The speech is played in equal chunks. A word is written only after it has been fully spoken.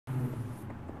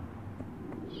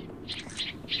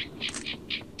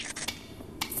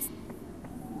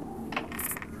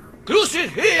it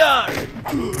here!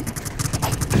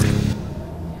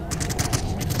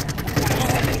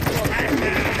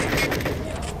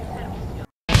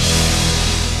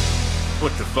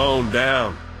 Put the phone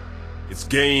down. It's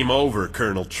game over,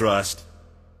 Colonel Trust.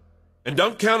 And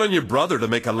don't count on your brother to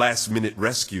make a last-minute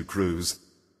rescue cruise.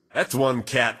 That's one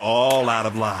cat all out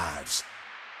of lives.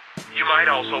 You might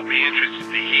also be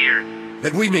interested to hear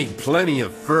that we made plenty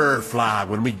of fur fly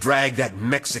when we dragged that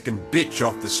Mexican bitch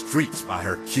off the streets by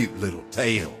her cute little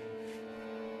tail.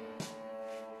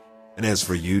 And as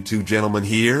for you two gentlemen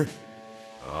here,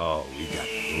 oh, we got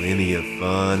plenty of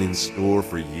fun in store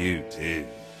for you, too.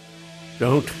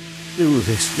 Don't do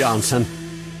this, Johnson.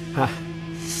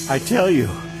 I tell you,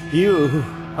 you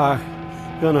are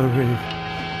gonna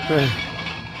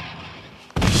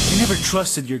I never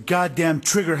trusted your goddamn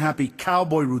trigger-happy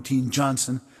cowboy routine,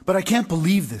 Johnson. But I can't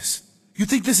believe this. You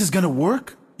think this is gonna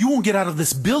work? You won't get out of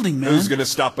this building, man. Who's gonna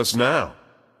stop us now?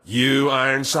 You,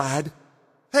 Ironside?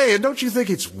 Hey, and don't you think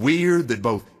it's weird that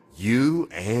both you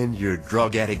and your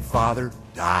drug-addict father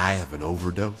die of an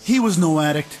overdose? He was no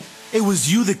addict. It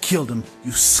was you that killed him,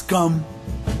 you scum.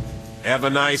 Have a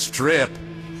nice trip.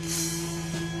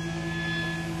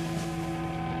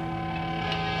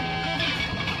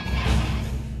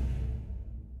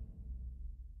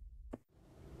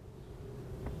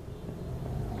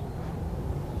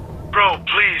 Bro,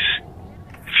 please.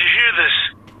 If you hear this,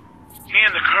 me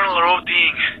and the Colonel are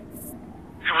ODing.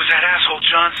 It was that asshole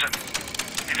Johnson.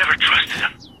 I never trusted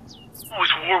him.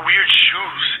 Always wore weird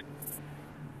shoes.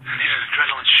 I need an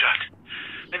adrenaline shot.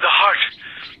 In the heart.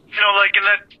 You know, like in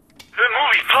that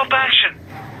movie, Pulp Action.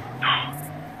 No,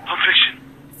 Pulp Fiction.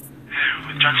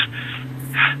 With Johnson.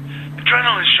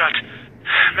 Adrenaline shot.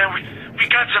 Man, we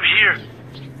got some here.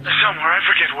 Somewhere, I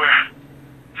forget where.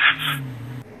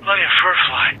 Plenty of fur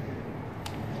fly.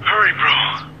 Hurry,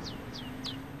 bro.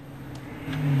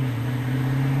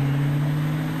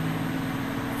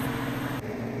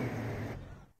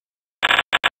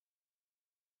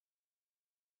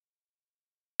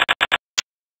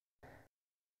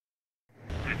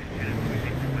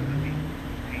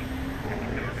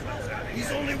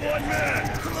 He's only one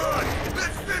man! Come on!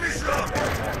 Let's finish him!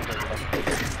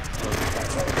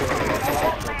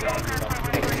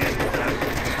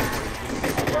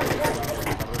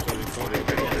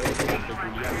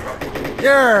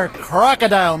 You're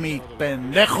crocodile meat,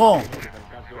 pendejo.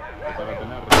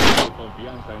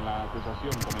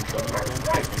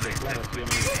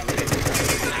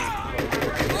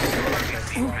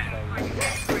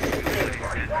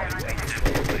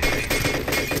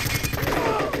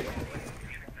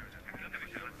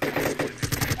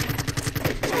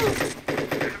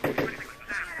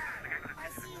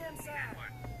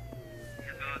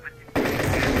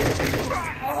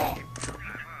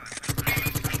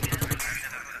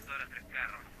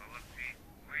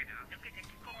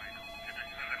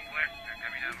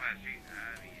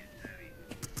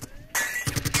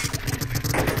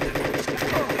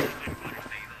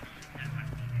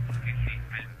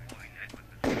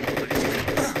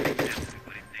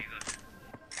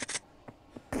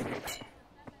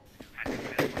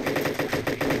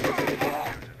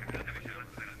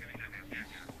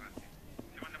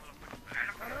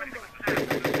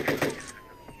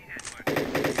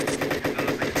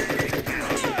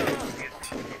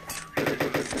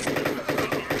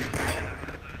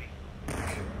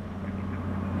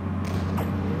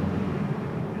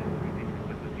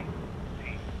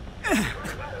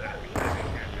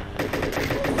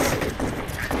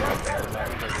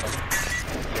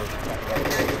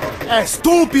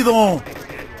 ¡Estúpido!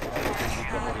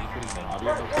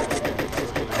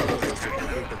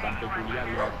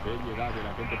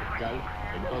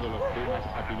 en todos los temas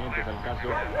atinentes al caso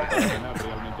para ganar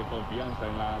realmente confianza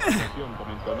en la acusación,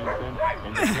 comentó Nielsen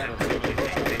en declaraciones.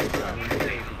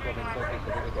 Comentó que se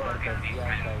debe tener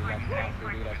confianza en las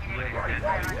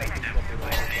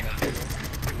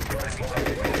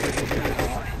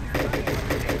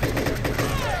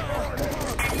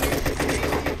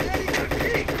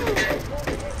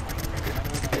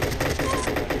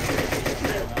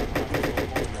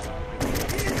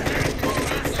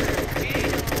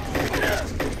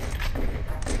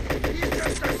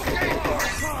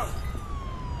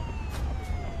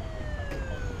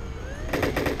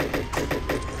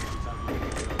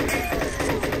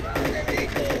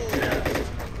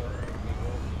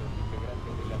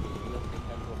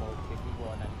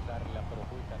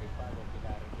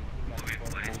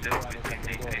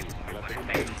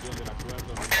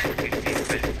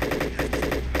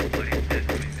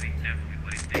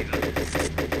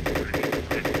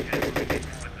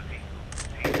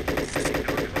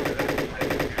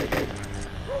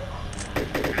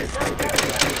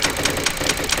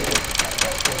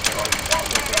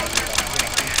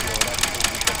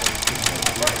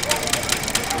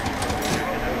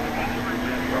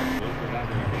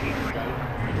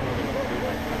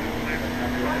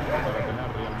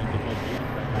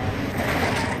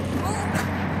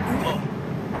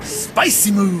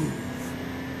spicy move.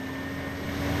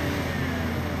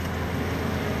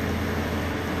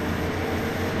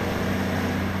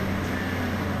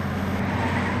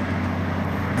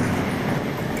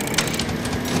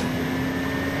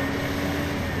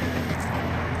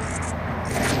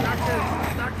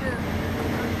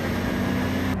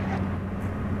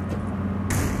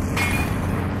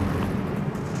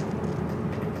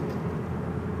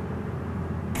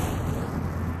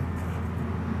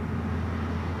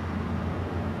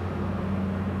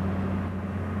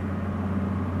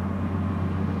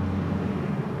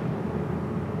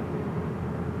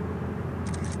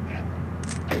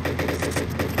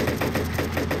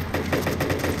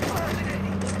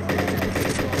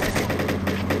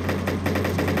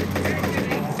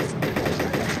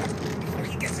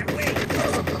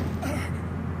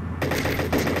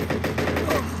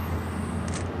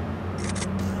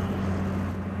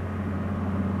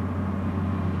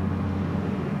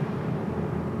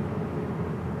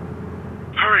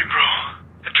 Hurry, bro.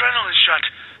 Adrenaline shot.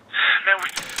 Man,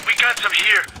 we got some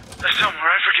here.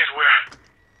 Somewhere, I forget where.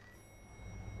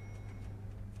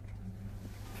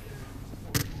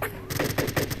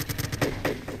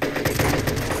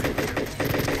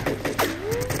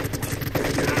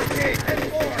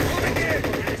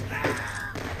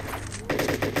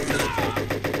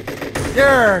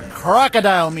 You're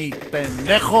crocodile meat,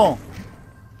 pendejo.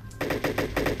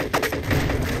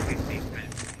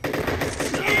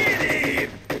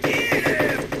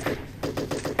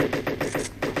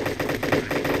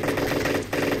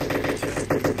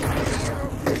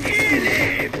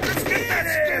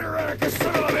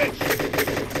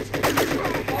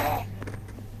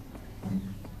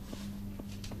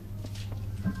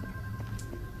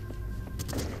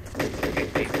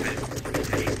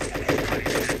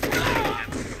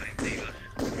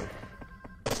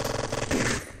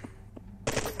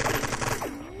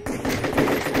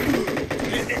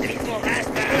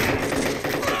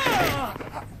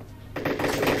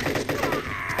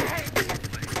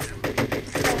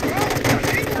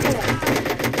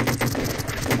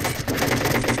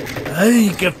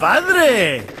 ¡Ay, qué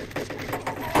padre!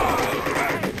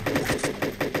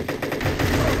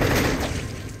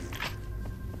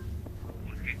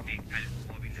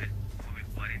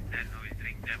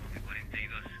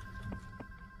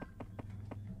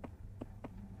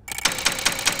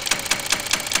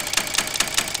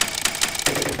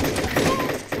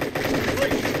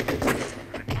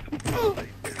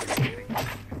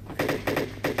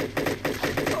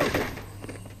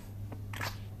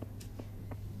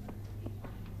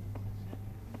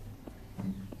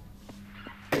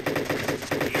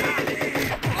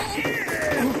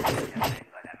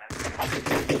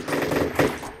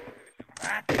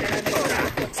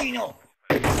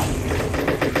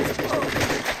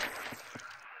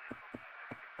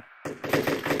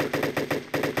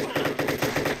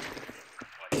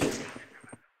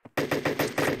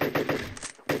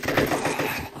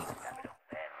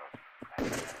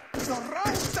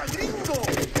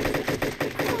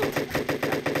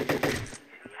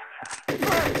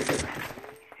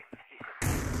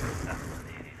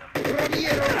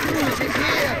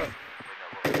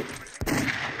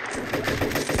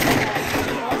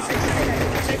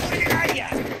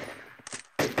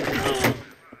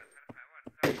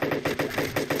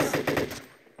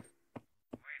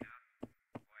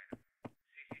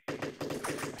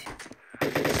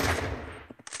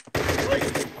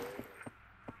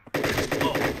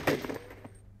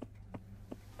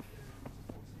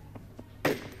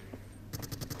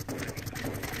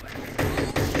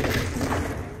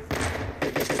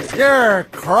 You're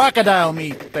crocodile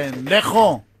meat,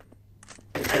 pendejo.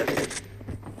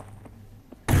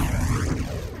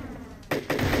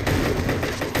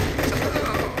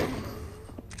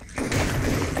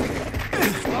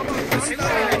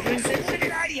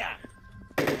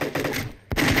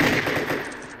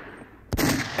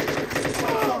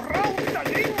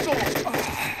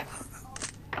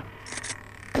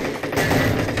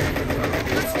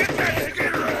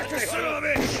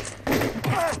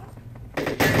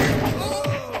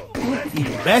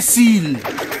 ¡Imbécil!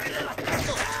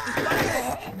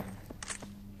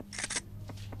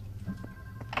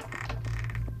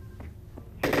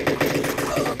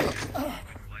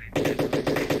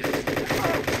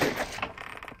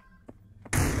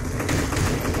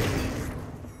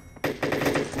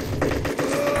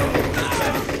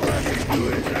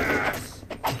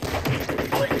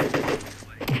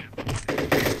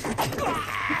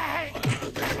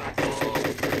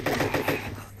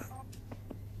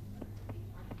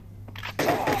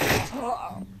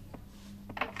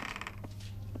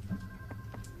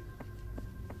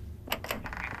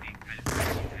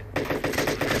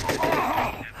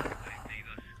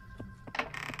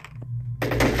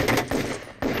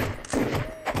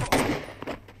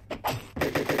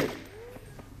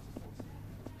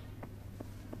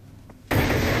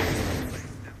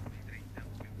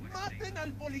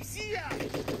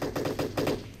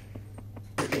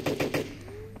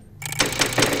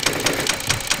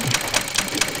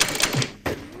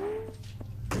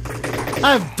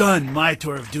 I've done my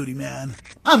tour of duty, man.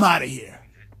 I'm out of here.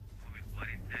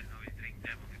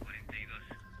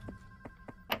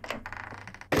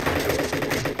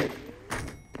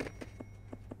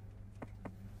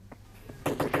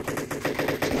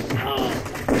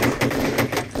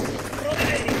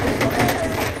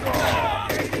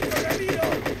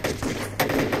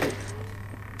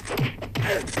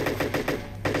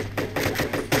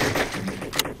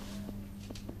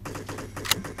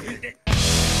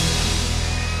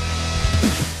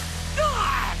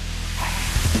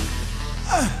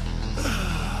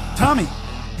 Tommy,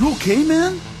 you okay,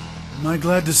 man? Am I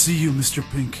glad to see you, Mr.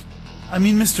 Pink? I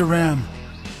mean, Mr. Ram.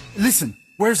 Listen,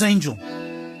 where's Angel?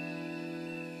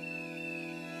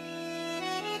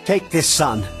 Take this,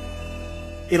 son.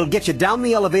 It'll get you down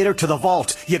the elevator to the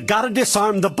vault. You gotta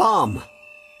disarm the bomb.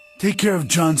 Take care of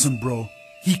Johnson, bro.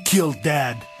 He killed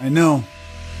Dad. I know.